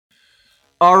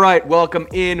All right, welcome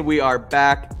in. We are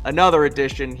back. Another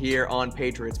edition here on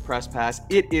Patriots Press Pass.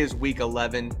 It is week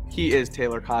 11. He is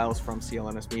Taylor Kyles from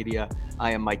CLNS Media.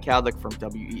 I am Mike Kadlick from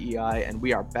WEEI, and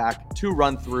we are back to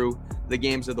run through the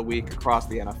games of the week across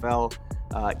the NFL.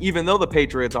 Even though the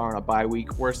Patriots are on a bye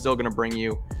week, we're still going to bring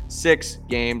you 6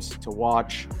 games to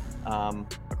watch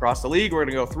across the league. We're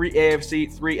going to go 3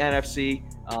 AFC, 3 NFC.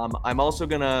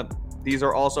 These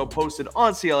are also posted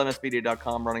on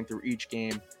clnsmedia.com, running through each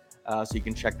game. So you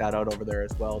can check that out over there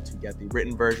as well to get the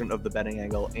written version of the betting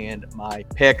angle and my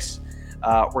picks.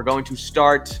 We're going to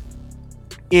start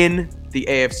in the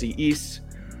AFC East.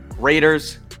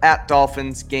 Raiders at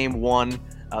Dolphins, game 1.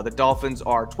 The Dolphins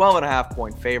are 12.5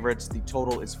 point favorites. The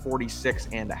total is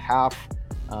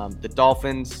 46.5. The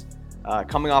Dolphins,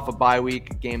 coming off a bye week,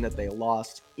 a game that they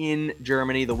lost in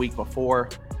Germany the week before,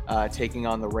 taking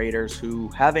on the Raiders, who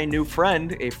have a new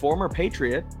friend, a former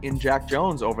Patriot in Jack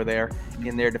Jones over there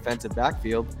in their defensive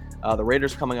backfield. The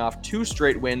Raiders coming off 2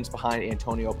 straight wins behind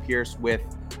Antonio Pierce, with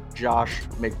Josh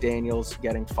McDaniels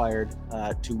getting fired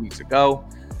 2 weeks ago.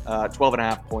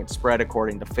 12.5 point spread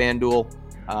according to FanDuel.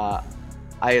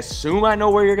 I assume I know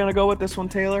where you're going to go with this one,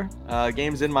 Taylor.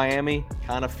 Game's in Miami.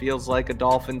 Kind of feels like a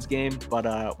Dolphins game,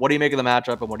 but what do you make of the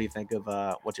matchup, and what do you think of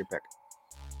what's your pick?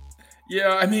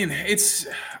 Yeah, I mean, it's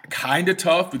kind of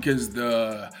tough because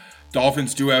the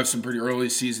Dolphins do have some pretty early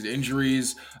season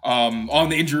injuries. On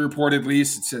the injury report, at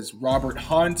least, it says Robert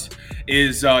Hunt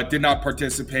did not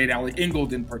participate. Alec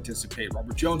Ingold didn't participate.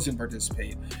 Robert Jones didn't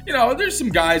participate. There's some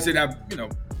guys that have,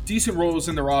 decent roles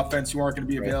in their offense who aren't going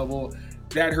to be available.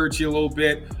 That hurts you a little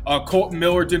bit. Colton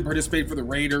Miller didn't participate for the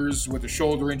Raiders with a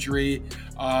shoulder injury.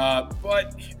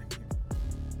 But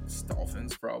it's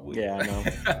Dolphins, probably. Yeah, I know.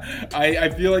 I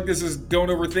feel like this is don't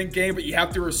overthink game, but you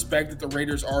have to respect that the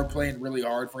Raiders are playing really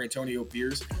hard for Antonio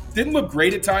Pierce. Didn't look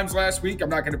great at times last week. I'm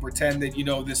not going to pretend that,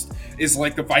 this is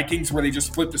like the Vikings where they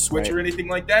just flip the switch or anything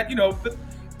like that. But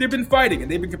they've been fighting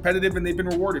and they've been competitive and they've been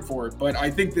rewarded for it. But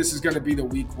I think this is going to be the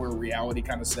week where reality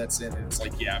kind of sets in and it's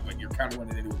like, yeah, but you're kind of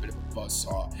running into a bit of a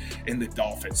buzzsaw in the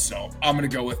Dolphins. So I'm going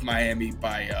to go with Miami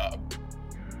by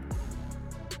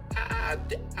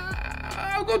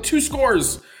I'll go 2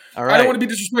 scores. All right. I don't want to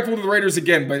be disrespectful to the Raiders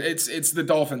again, but it's the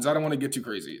Dolphins. I don't want to get too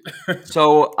crazy.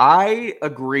 So I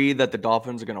agree that the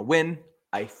Dolphins are going to win.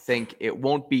 I think it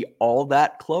won't be all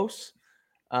that close.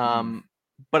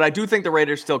 But I do think the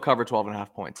Raiders still cover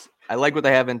 12.5 points. I like what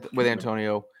they have with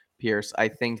Antonio Pierce. I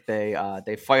think they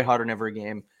fight hard in every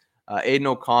game. Aiden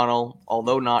O'Connell,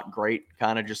 although not great,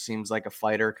 kind of just seems like a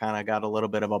fighter, kind of got a little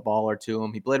bit of a baller to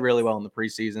him. He played really well in the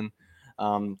preseason.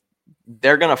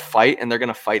 They're going to fight, and they're going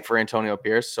to fight for Antonio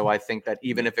Pierce. So I think that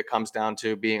even if it comes down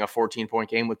to being a 14-point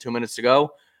game with 2 minutes to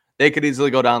go, they could easily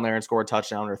go down there and score a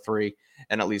touchdown or 3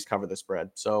 and at least cover the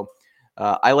spread. So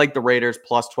I like the Raiders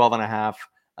plus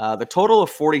 12.5. The total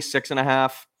of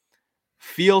 46.5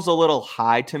 feels a little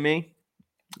high to me.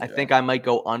 I think I might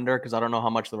go under because I don't know how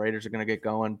much the Raiders are going to get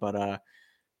going, but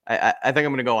I think I'm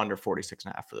going to go under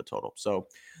 46.5 for the total. So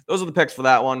those are the picks for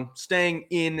that one. Staying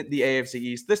in the AFC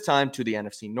East, this time to the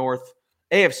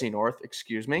AFC North,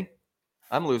 excuse me.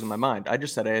 I'm losing my mind. I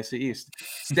just said AFC East.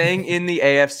 Staying in the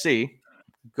AFC,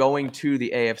 going to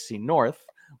the AFC North,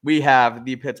 we have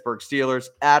the Pittsburgh Steelers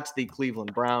at the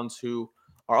Cleveland Browns, who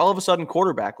are all of a sudden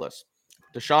quarterbackless.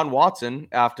 Deshaun Watson,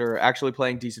 after actually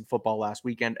playing decent football last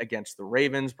weekend against the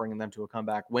Ravens, bringing them to a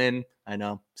comeback win. I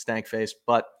know, stank face,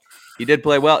 but he did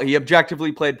play well. He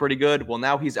objectively played pretty good. Well,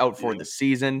 now he's out for the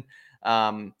season.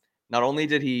 Not only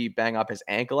did he bang up his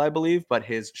ankle, I believe, but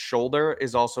his shoulder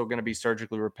is also going to be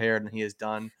surgically repaired, and he is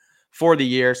done for the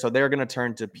year. So they're going to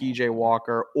turn to PJ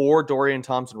Walker or Dorian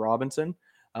Thompson-Robinson.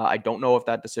 I don't know if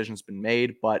that decision's been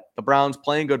made, but the Browns,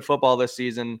 playing good football this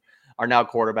season, are now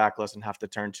quarterbackless and have to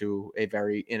turn to a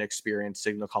very inexperienced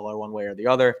signal caller one way or the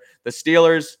other. The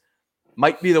Steelers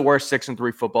might be the worst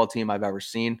 6-3 football team I've ever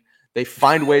seen. They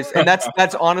find ways, and that's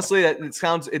honestly,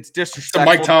 it's disrespectful. It's a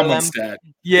Mike Tomlin stat.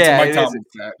 Yeah, it's a Mike Tomlin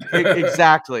stat.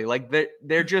 Exactly. Like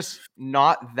they're just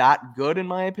not that good in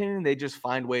my opinion. They just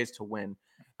find ways to win.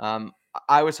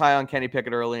 I was high on Kenny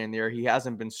Pickett early in the year. He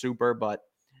hasn't been super, but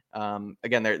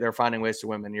again, they're finding ways to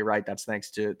win. And you're right. That's thanks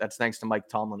to Mike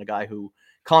Tomlin, a guy who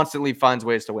constantly finds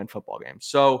ways to win football games.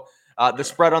 So the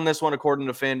spread on this one, according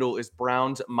to FanDuel, is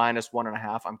Browns minus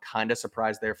 1.5. I'm kind of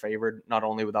surprised they're favored, not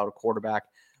only without a quarterback,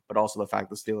 but also the fact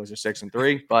the Steelers are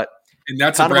 6-3. And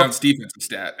that's a Browns defensive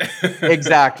stat.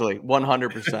 Exactly,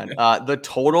 100%. The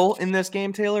total in this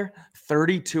game, Taylor,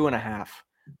 32.5.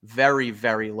 Very,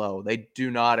 very low. They do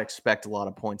not expect a lot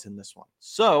of points in this one.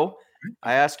 So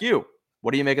I ask you,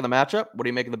 what do you make of the matchup? What do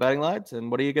you make of the betting lines? And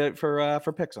what do you get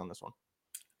for picks on this one?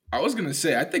 I was going to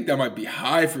say, I think that might be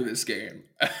high for this game.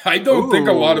 I don't think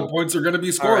a lot of Ooh, points are going to be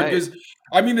all scored right, because,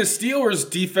 I mean, the Steelers'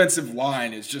 defensive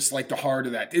line is just like the heart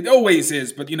of that. It always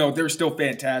is, but, they're still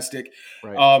fantastic.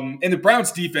 right. And the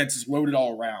Browns' defense is loaded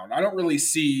all around. I don't really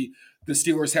see the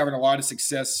Steelers having a lot of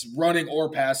success running or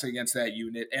passing against that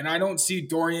unit. And I don't see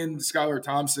Dorian Skylar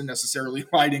Thompson necessarily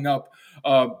lighting up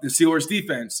the Steelers'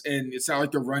 defense. And it's not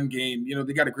like the run game.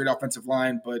 They got a great offensive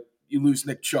line, but you lose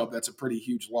Nick Chubb. That's a pretty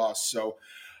huge loss. So,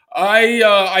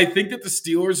 I think that the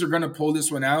Steelers are going to pull this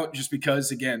one out just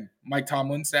because, again, Mike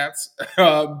Tomlin stats.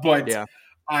 But Yeah,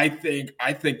 I think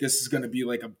this is going to be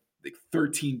like a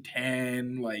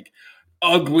 13-10, like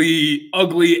ugly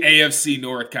AFC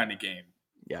North kind of game.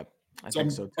 yeah, I So think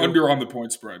I'm so too. under on the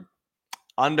point spread.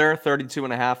 Under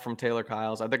 32.5 from Taylor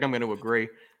Kyles. I think I'm going to agree.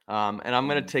 And I'm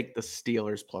going to Mm. take the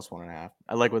Steelers plus 1.5.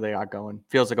 I like what they got going.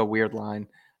 Feels like a weird line.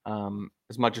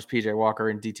 As much as PJ Walker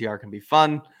and DTR can be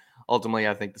fun, ultimately,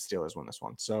 I think the Steelers win this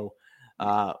one. So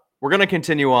we're going to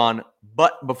continue on.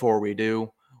 But before we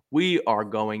do, we are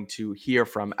going to hear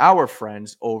from our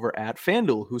friends over at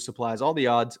FanDuel, who supplies all the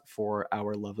odds for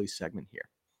our lovely segment here.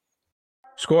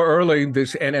 Score early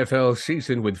this NFL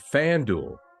season with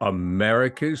FanDuel,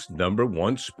 America's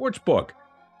 #1 sportsbook.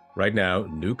 Right now,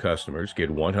 new customers get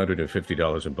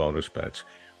 $150 in bonus bets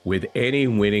with any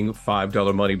winning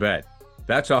 $5 money bet.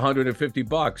 That's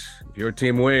 $150 if your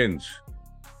team wins.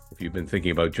 If you've been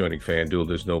thinking about joining FanDuel,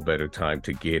 there's no better time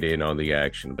to get in on the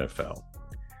action, NFL.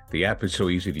 The app is so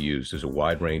easy to use. There's a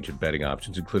wide range of betting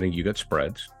options, including you got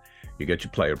spreads, you get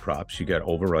your player props, you got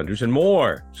over-unders, and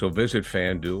more. So visit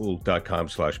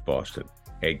FanDuel.com/Boston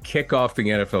and kick off the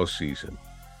NFL season.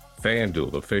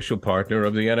 FanDuel, official partner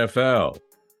of the NFL.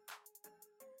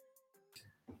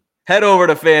 Head over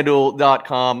to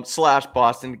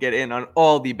FanDuel.com/Boston to get in on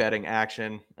all the betting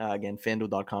action. Again,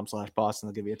 FanDuel.com/Boston.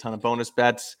 They'll give you a ton of bonus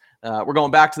bets. We're going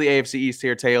back to the AFC East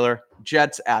here, Taylor.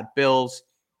 Jets at Bills.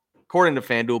 According to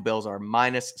FanDuel, Bills are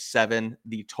 -7.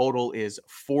 The total is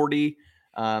 40.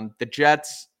 The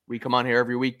Jets, we come on here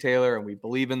every week, Taylor, and we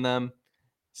believe in them.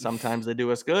 Sometimes they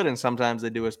do us good and sometimes they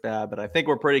do us bad. But I think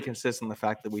we're pretty consistent in the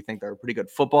fact that we think they're a pretty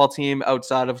good football team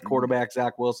outside of quarterback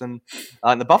Zach Wilson.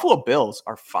 And the Buffalo Bills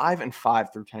are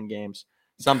 5-5 through 10 games.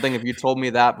 Something, if you told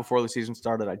me that before the season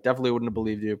started, I definitely wouldn't have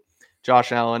believed you.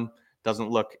 Josh Allen doesn't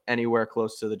look anywhere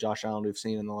close to the Josh Allen we've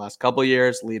seen in the last couple of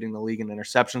years, leading the league in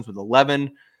interceptions with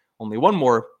 11, only one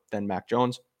more than Mac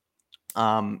Jones.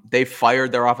 They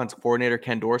fired their offensive coordinator,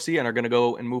 Ken Dorsey, and are going to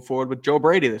go and move forward with Joe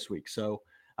Brady this week. So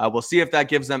we'll see if that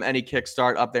gives them any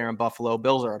kickstart up there in Buffalo.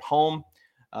 Bills are at home.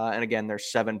 And again, they're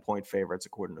 7-point favorites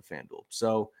according to FanDuel.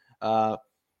 So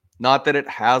not that it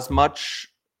has much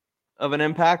of an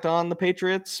impact on the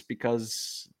Patriots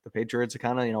because the Patriots are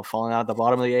kind of, falling out at the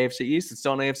bottom of the AFC East. It's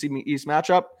still an AFC East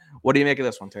matchup. What do you make of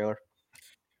this one, Taylor?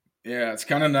 Yeah, it's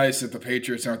kind of nice that the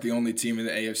Patriots aren't the only team in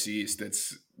the AFC East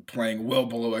that's playing well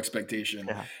below expectation.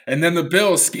 Yeah. And then the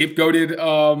Bills scapegoated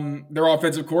their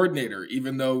offensive coordinator,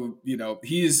 even though,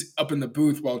 he's up in the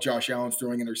booth while Josh Allen's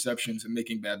throwing interceptions and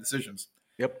making bad decisions.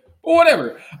 Yep. But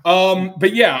whatever.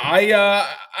 But yeah,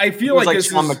 I feel It was like like this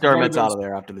Sean is McDermott's out of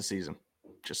there after the season.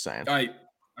 Just saying.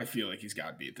 I feel like he's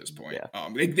got to be at this point. Yeah.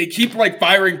 They keep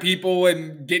firing people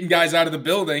and getting guys out of the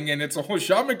building, and it's Sean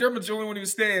McDermott's the only one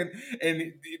who's staying,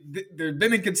 and they've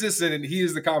been inconsistent, and he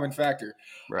is the common factor.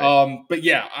 Right. But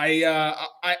yeah,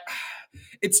 I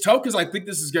it's tough because I think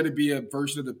this is going to be a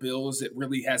version of the Bills that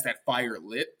really has that fire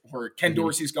lit. Where Ken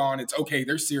Dorsey's gone, it's okay.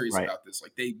 They're serious about this.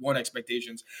 They won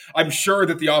expectations. I'm sure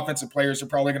that the offensive players are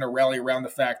probably going to rally around the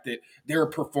fact that their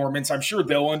performance. I'm sure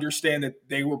they'll understand that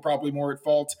they were probably more at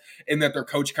fault and that their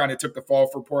coach kind of took the fall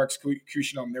for poor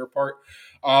execution on their part.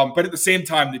 But at the same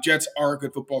time, the Jets are a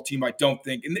good football team. I don't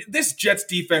think, and this Jets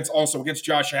defense also against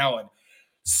Josh Allen.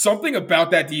 Something about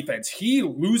that defense. He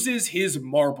loses his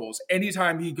marbles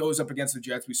anytime he goes up against the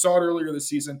Jets. We saw it earlier this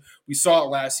season. We saw it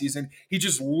last season. He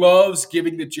just loves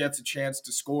giving the Jets a chance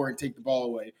to score and take the ball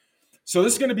away. So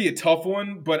this is going to be a tough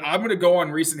one, but I'm going to go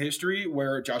on recent history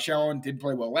where Josh Allen did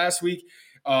play well last week.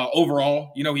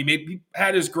 Overall, he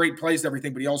had his great plays and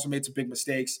everything, but he also made some big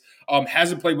mistakes.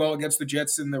 Hasn't played well against the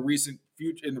Jets in the recent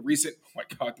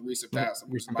past.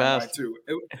 I'm losing my mind too.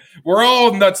 We're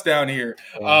all nuts down here.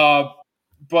 Yeah.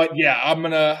 But yeah, I'm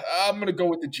gonna go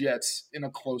with the Jets in a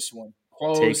close one.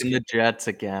 Taking the Jets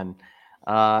again.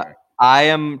 I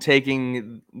am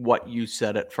taking what you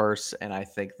said at first, and I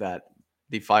think that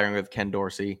the firing of Ken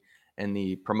Dorsey and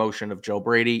the promotion of Joe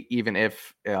Brady, even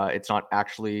if it's not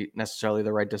actually necessarily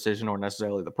the right decision or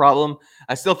necessarily the problem,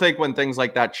 I still think when things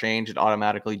like that change, it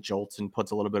automatically jolts and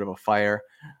puts a little bit of a fire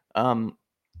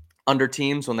under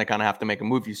teams when they kind of have to make a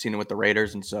move. You've seen it with the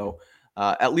Raiders, and so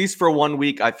At least for 1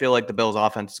 week, I feel like the Bills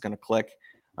offense is going to click.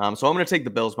 So I'm going to take the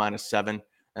Bills -7, and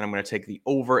I'm going to take the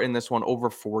over in this one, over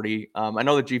 40. I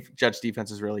know the Jets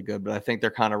defense is really good, but I think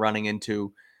they're kind of running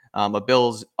into a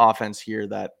Bills offense here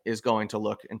that is going to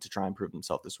look and to try and prove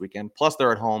themselves this weekend. Plus,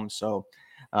 they're at home. So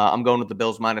I'm going with the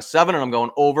Bills -7, and I'm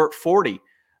going over 40.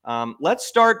 Let's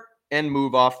start and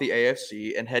move off the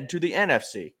AFC and head to the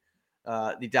NFC.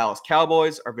 The Dallas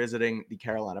Cowboys are visiting the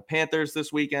Carolina Panthers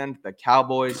this weekend. The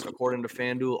Cowboys, according to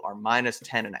FanDuel, are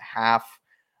 -10.5.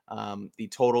 The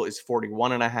total is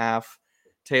 41.5.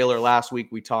 Taylor, last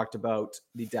week we talked about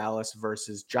the Dallas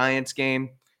versus Giants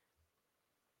game.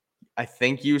 I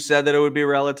think you said that it would be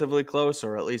relatively close,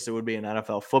 or at least it would be an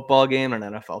NFL football game, an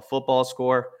NFL football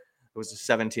score. It was a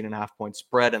 17.5-point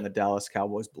spread, and the Dallas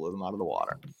Cowboys blew them out of the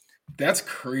water. That's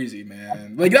crazy,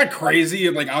 man. Like, not crazy.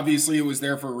 Like, obviously it was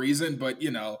there for a reason, but,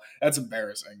 that's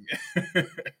embarrassing.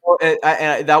 Well,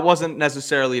 that wasn't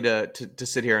necessarily to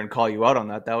sit here and call you out on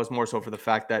that. That was more so for the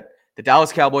fact that the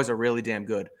Dallas Cowboys are really damn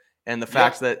good. And the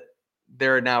fact that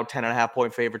they're now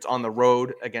 10.5-point favorites on the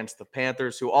road against the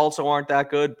Panthers, who also aren't that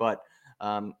good. But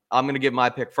I'm going to give my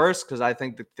pick first because I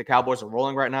think the Cowboys are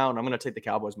rolling right now, and I'm going to take the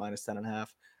Cowboys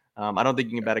 -10.5. I don't think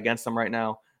you can bet against them right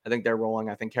now. I think they're rolling.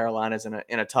 I think Carolina's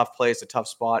in a tough place, a tough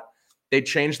spot. They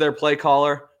changed their play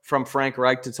caller from Frank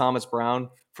Reich to Thomas Brown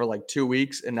for like 2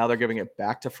 weeks, and now they're giving it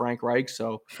back to Frank Reich.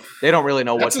 So they don't really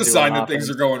know what to do. That's a sign that things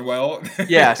are going well.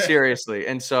 Yeah, seriously.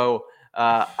 And so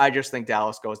I just think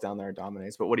Dallas goes down there and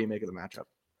dominates. But what do you make of the matchup?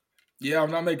 Yeah,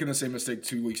 I'm not making the same mistake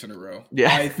 2 weeks in a row.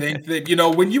 Yeah. I think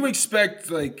that, when you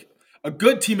expect like a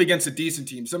good team against a decent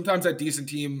team, sometimes that decent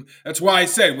team, that's why I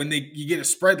said when you get a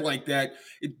spread like that,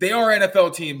 they are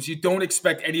NFL teams. You don't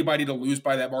expect anybody to lose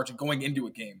by that margin going into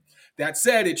a game. That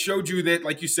said, it showed you that,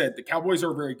 like you said, the Cowboys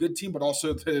are a very good team, but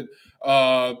also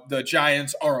the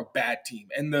Giants are a bad team.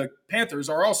 And the Panthers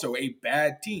are also a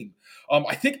bad team.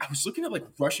 I think I was looking at like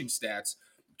rushing stats,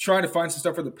 trying to find some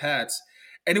stuff for the Pats,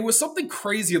 and it was something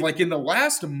crazy. Like in the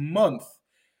last month,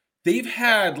 they've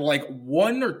had like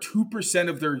 1 or 2%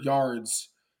 of their yards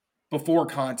before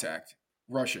contact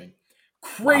rushing.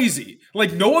 Crazy. Wow.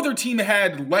 Like no other team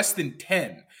had less than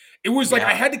 10. It was like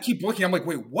I had to keep looking. I'm like,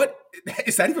 wait, what?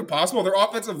 Is that even possible? Their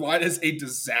offensive line is a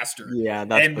disaster. Yeah,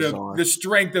 that's bizarre. The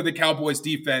strength of the Cowboys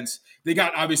defense, they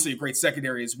got obviously a great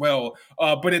secondary as well,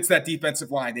 but it's that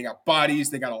defensive line. They got bodies.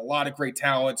 They got a lot of great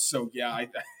talents. So, yeah,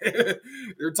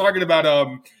 they're talking about,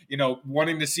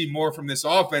 wanting to see more from this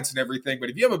offense and everything. But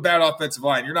if you have a bad offensive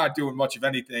line, you're not doing much of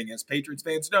anything, as Patriots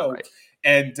fans know. Right.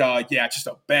 And, just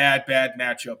a bad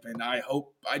matchup. And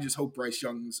I just hope Bryce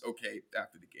Young's okay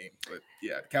after the game. But,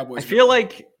 yeah, the Cowboys. I feel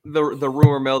like the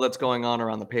rumor mill that's going on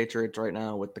around the Patriots right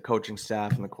now with the coaching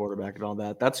staff and the quarterback and all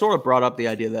that sort of brought up the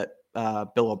idea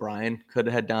that Bill O'Brien could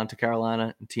head down to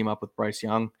Carolina and team up with Bryce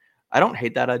Young. I don't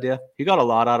hate that idea. He got a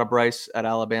lot out of Bryce at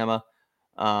Alabama.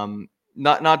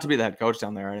 Not to be the head coach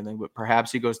down there or anything, but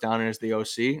perhaps he goes down as the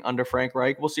OC under Frank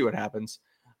Reich. We'll see what happens.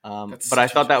 But I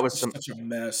thought that was such a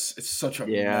mess. It's such a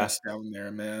mess down there,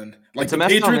 man. Like the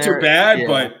Patriots are bad,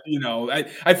 but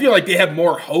I feel like they have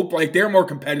more hope. Like they're more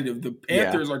competitive. The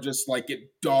Panthers are just like get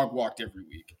dog walked every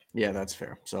week. Yeah, that's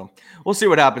fair. So we'll see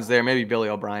what happens there. Maybe Billy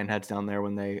O'Brien heads down there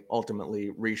when they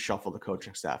ultimately reshuffle the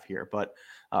coaching staff here. But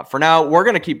for now, we're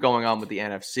going to keep going on with the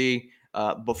NFC.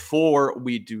 Before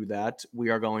we do that, we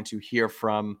are going to hear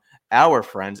from our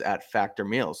friends at Factor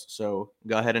Meals. So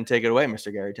go ahead and take it away,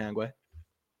 Mr. Gary Tanguay.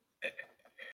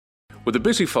 With the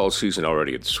busy fall season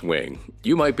already in swing,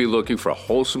 you might be looking for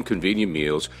wholesome, convenient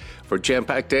meals for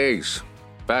jam-packed days.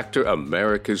 Factor,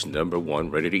 America's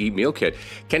 #1 ready-to-eat meal kit,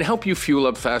 can help you fuel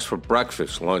up fast for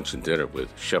breakfast, lunch, and dinner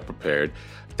with chef-prepared,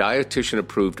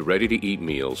 dietitian-approved, ready-to-eat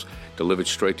meals delivered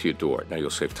straight to your door. Now you'll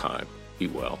save time,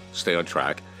 eat well, stay on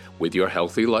track with your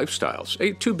healthy lifestyles.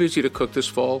 Ain't too busy to cook this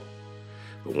fall,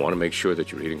 but want to make sure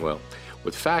that you're eating well.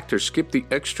 With Factor, skip the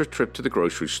extra trip to the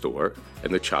grocery store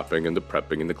and the chopping and the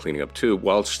prepping and the cleaning up too,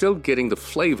 while still getting the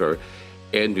flavor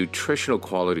and nutritional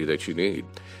quality that you need.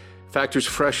 Factor's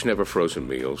fresh, never frozen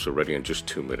meals are ready in just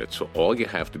 2 minutes, so all you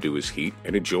have to do is heat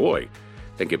and enjoy,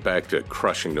 then get back to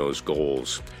crushing those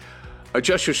goals.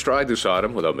 Adjust your stride this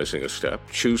autumn without missing a step.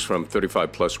 Choose from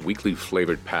 35-plus weekly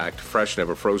flavored packed, fresh,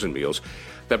 never frozen meals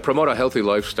that promote a healthy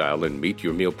lifestyle and meet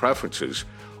your meal preferences,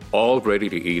 all ready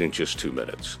to eat in just 2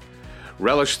 minutes.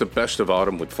 Relish the best of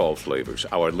autumn with fall flavors.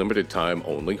 Our limited time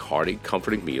only hearty,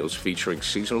 comforting meals featuring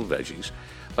seasonal veggies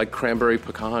like cranberry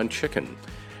pecan chicken,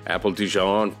 apple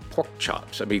Dijon pork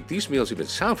chops. I mean, these meals even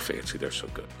sound fancy. They're so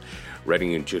good.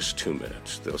 Ready in just 2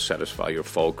 minutes. They'll satisfy your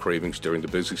fall cravings during the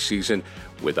busy season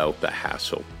without the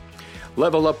hassle.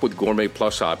 Level up with Gourmet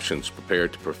Plus options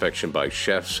prepared to perfection by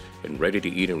chefs and ready to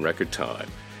eat in record time.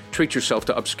 Treat yourself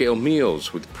to upscale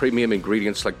meals with premium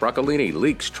ingredients like broccolini,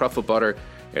 leeks, truffle butter,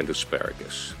 and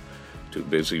asparagus. Too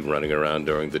busy running around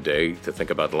during the day to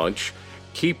think about lunch?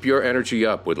 Keep your energy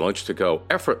up with Lunch to Go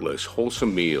effortless,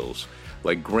 wholesome meals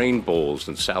like grain bowls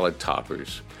and salad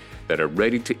toppers that are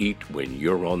ready to eat when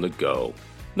you're on the go.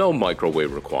 No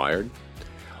microwave required.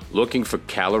 Looking for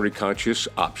calorie-conscious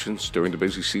options during the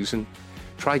busy season?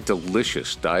 Try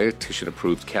delicious,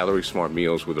 dietitian-approved calorie-smart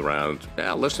meals with around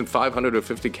less than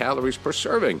 550 calories per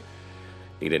serving.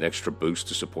 Need an extra boost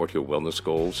to support your wellness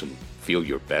goals and feel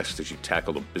your best as you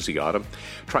tackle the busy autumn?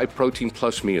 Try Protein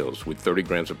Plus meals with 30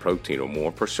 grams of protein or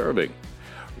more per serving.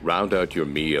 Round out your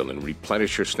meal and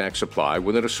replenish your snack supply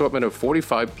with an assortment of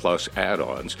 45-plus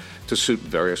add-ons to suit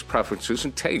various preferences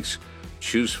and tastes.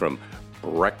 Choose from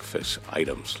breakfast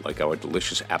items like our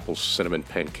delicious apple cinnamon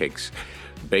pancakes,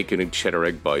 bacon and cheddar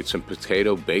egg bites, and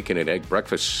potato, bacon, and egg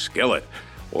breakfast skillet.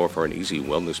 Or for an easy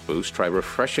wellness boost, try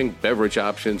refreshing beverage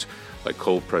options like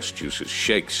cold-pressed juices,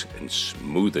 shakes, and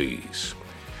smoothies.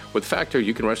 With Factor,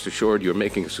 you can rest assured you're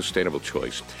making a sustainable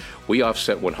choice. We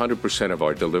offset 100% of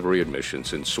our delivery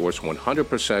emissions and source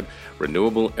 100%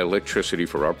 renewable electricity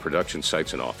for our production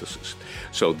sites and offices.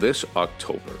 So this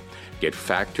October, get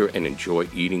Factor and enjoy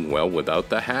eating well without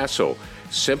the hassle.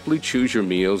 Simply choose your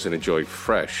meals and enjoy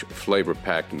fresh,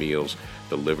 flavor-packed meals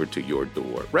delivered to your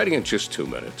door. Ready in just 2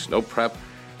 minutes. No prep,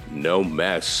 no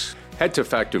mess. Head to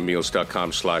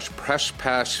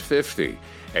factormeals.com/PressPass50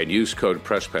 and use code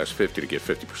PressPass50 to get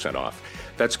 50% off.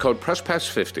 That's code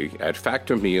PressPass50 at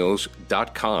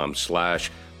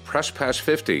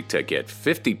factormeals.com/PressPass50 to get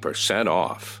 50%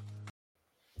 off.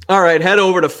 All right, head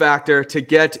over to Factor to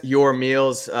get your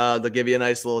meals. They'll give you a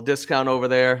nice little discount over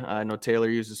there. I know Taylor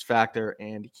uses Factor,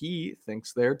 and he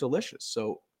thinks they're delicious.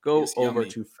 So go over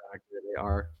to Factor. They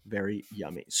are very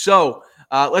yummy. So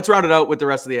let's round it out with the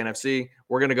rest of the NFC.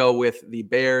 We're going to go with the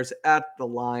Bears at the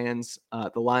Lions.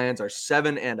 The Lions are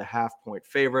 7.5-point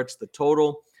favorites. The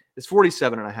total is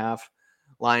 47.5.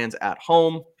 Lions at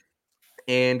home.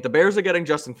 And the Bears are getting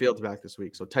Justin Fields back this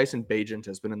week. So Tyson Bagent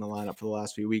has been in the lineup for the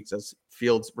last few weeks as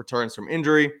Fields returns from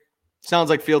injury. Sounds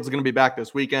like Fields is going to be back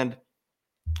this weekend.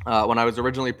 When I was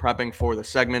originally prepping for the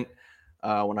segment,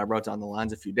 when I wrote down the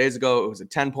lines a few days ago, it was a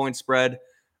 10-point spread.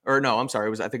 Or no, I'm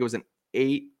sorry. I think it was an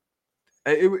 8.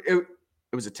 It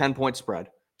was a 10-point spread.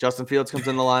 Justin Fields comes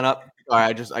in the lineup. All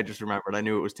right, I just remembered. I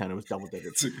knew it was 10. It was double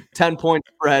digits. 10-point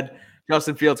spread.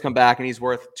 Justin Fields come back, and he's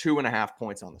worth 2.5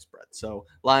 points on the spread. So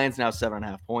Lions now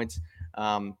 7.5 points.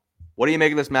 What do you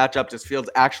make of this matchup? Does Fields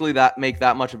actually make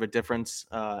that much of a difference?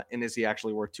 And is he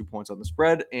actually worth 2 points on the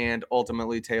spread? And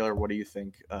ultimately, Taylor, what do you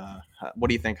think? How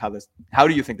do you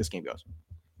think this game goes?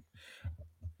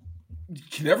 You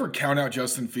can never count out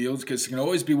Justin Fields because it can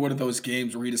always be one of those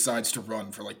games where he decides to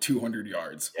run for like 200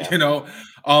 yards,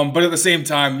 But at the same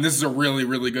time, this is a really,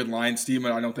 really good Lions team,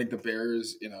 and I don't think the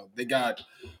Bears, they got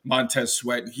Montez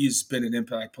Sweat, and he's been an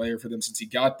impact player for them since he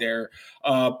got there.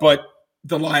 But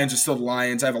the Lions are still the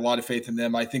Lions. I have a lot of faith in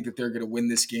them. I think that they're going to win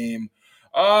this game.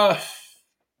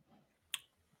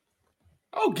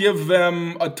 I'll give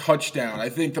them a touchdown. I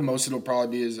think the most it'll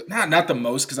probably be is not the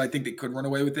most because I think they could run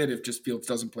away with it if just Fields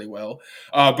doesn't play well.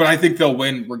 But I think they'll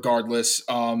win regardless.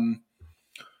 I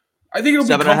think it'll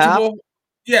be comfortable.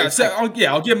 Yeah, I'll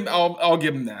give him that. I'll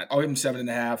give him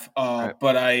 7.5. Right.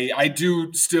 But I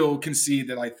do still concede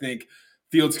that I think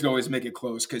Fields can always make it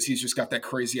close because he's just got that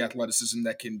crazy athleticism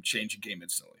that can change a game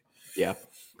instantly. Yeah.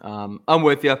 I'm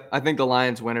with you. I think the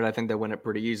Lions win it. I think they win it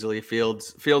pretty easily.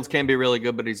 Fields can be really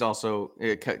good, but he's also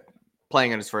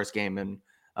playing in his first game in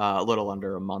a little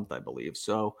under a month, I believe.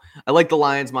 So I like the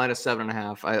Lions minus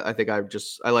 7.5. I think I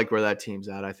like where that team's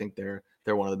at. I think they're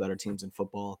one of the better teams in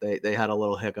football. They had a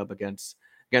little hiccup against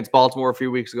Baltimore a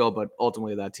few weeks ago, but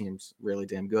ultimately that team's really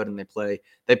damn good, and they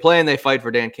play and they fight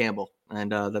for Dan Campbell,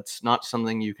 and that's not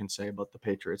something you can say about the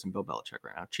Patriots and Bill Belichick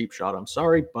right now. Cheap shot, I'm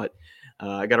sorry, but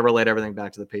I got to relate everything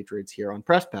back to the Patriots here on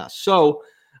Press Pass. So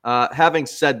having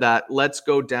said that, let's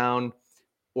go down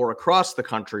or across the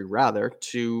country, rather,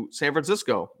 to San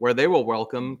Francisco, where they will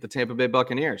welcome the Tampa Bay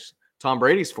Buccaneers, Tom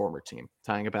Brady's former team,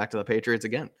 tying it back to the Patriots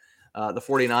again. The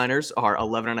 49ers are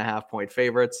 11.5-point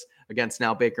favorites against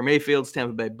now Baker Mayfield's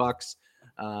Tampa Bay Bucks.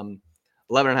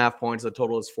 11.5 points. The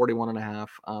total is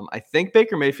 41.5. I think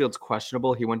Baker Mayfield's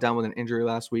questionable. He went down with an injury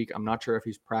last week. I'm not sure if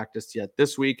he's practiced yet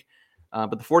this week.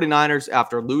 But the 49ers,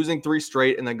 after losing 3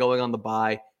 straight and then going on the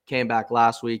bye, came back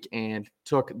last week and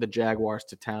took the Jaguars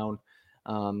to town.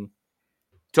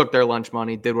 Took their lunch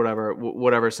money, did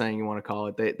whatever saying you want to call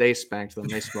it. They spanked them.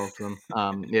 They smoked them.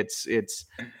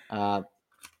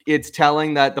 it's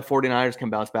telling that the 49ers can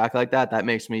bounce back like that. That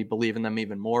makes me believe in them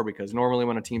even more, because normally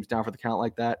when a team's down for the count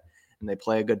like that and they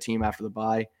play a good team after the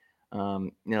bye,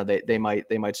 they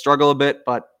might struggle a bit,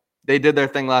 but they did their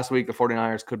thing last week. The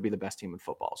 49ers could be the best team in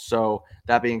football. So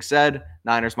that being said,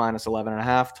 Niners minus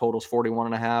 11.5, totals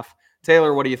 41.5.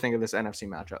 Taylor, what do you think of this NFC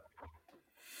matchup?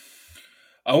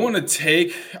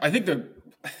 I think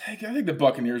the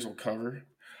Buccaneers will cover.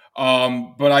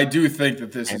 But I do think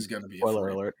that this is going to be spoiler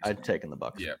alert. I'd taken the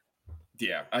Bucs.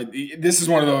 Yeah. This is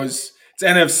one of those. It's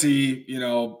NFC,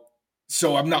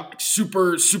 so I'm not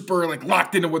super like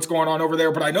locked into what's going on over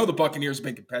there. But I know the Buccaneers have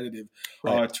been competitive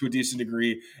to a decent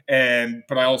degree,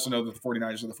 but I also know that the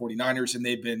 49ers are the 49ers, and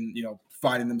they've been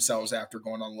finding themselves after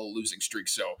going on a little losing streak.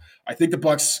 So I think the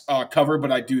Bucs cover, but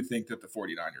I do think that the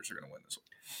 49ers are going to win this one.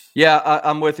 Yeah,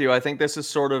 I'm with you. I think this is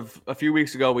sort of a few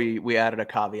weeks ago we added a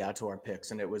caveat to our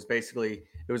picks, and it was basically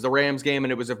the Rams game,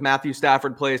 and it was if Matthew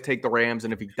Stafford plays, take the Rams,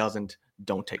 and if he doesn't,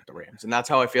 don't take the Rams. And that's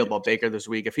how I feel about Baker this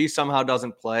week. If he somehow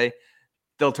doesn't play,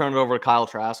 they'll turn it over to Kyle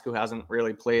Trask, who hasn't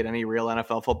really played any real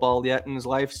NFL football yet in his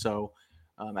life. So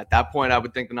at that point, I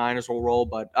would think the Niners will roll.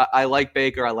 But I like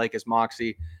Baker. I like his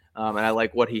moxie, and I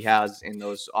like what he has in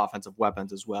those offensive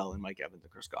weapons as well, in Mike Evans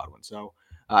and Chris Godwin. So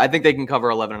I think they can cover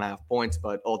 11.5 points,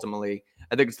 but ultimately,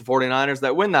 I think it's the 49ers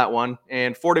that win that one.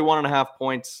 And 41.5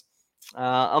 points,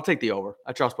 I'll take the over.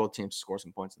 I trust both teams to score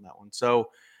some points in that one. So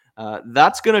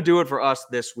that's going to do it for us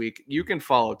this week. You can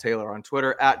follow Taylor on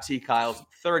Twitter at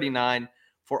tkyles39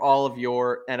 for all of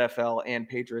your NFL and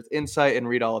Patriots insight, and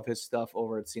read all of his stuff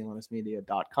over at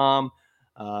clnsmedia.com.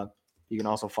 You can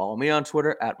also follow me on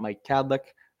Twitter at Mike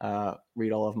Kadlick.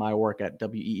 Read all of my work at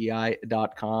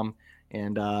weei.com.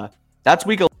 And that's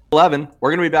week 11. We're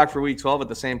going to be back for week 12 at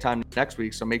the same time next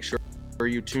week. So make sure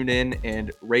you tune in and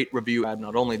rate, review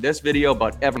not only this video,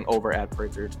 but everything over at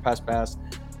Patriots Press Pass.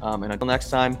 And until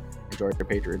next time, enjoy your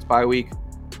Patriots bye week.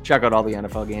 Check out all the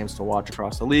NFL games to watch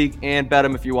across the league, and bet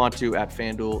them if you want to at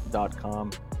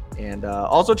fanduel.com. And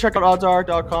also check out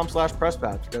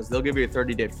oddsr.com/presspass, because they'll give you a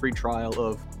 30-day free trial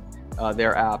of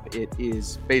their app. It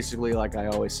is basically, like I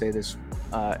always say this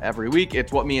every week,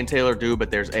 it's what me and Taylor do, but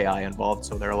there's AI involved,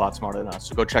 so they're a lot smarter than us.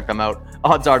 So go check them out,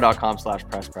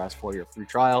 oddsr.com/presspass for your free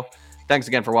trial. Thanks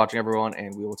again for watching, everyone,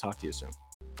 and we will talk to you soon.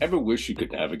 Ever wish you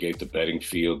could navigate the betting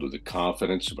field with the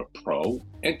confidence of a pro?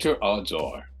 Enter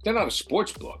OddsR. They're not a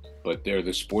sports book, but they're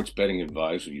the sports betting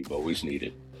advisor you've always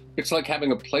needed. It's like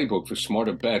having a playbook for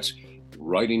smarter bets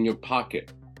right in your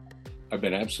pocket. I've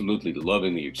been absolutely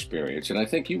loving the experience, and I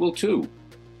think you will too.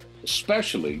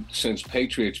 Especially since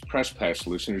Patriots Press Pass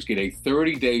listeners get a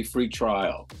 30-day free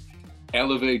trial.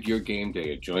 Elevate your game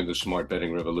day and join the smart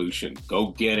betting revolution. Go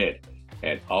get it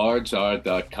at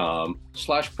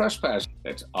oddsr.com/presspass.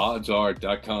 That's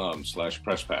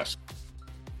oddsr.com/presspass.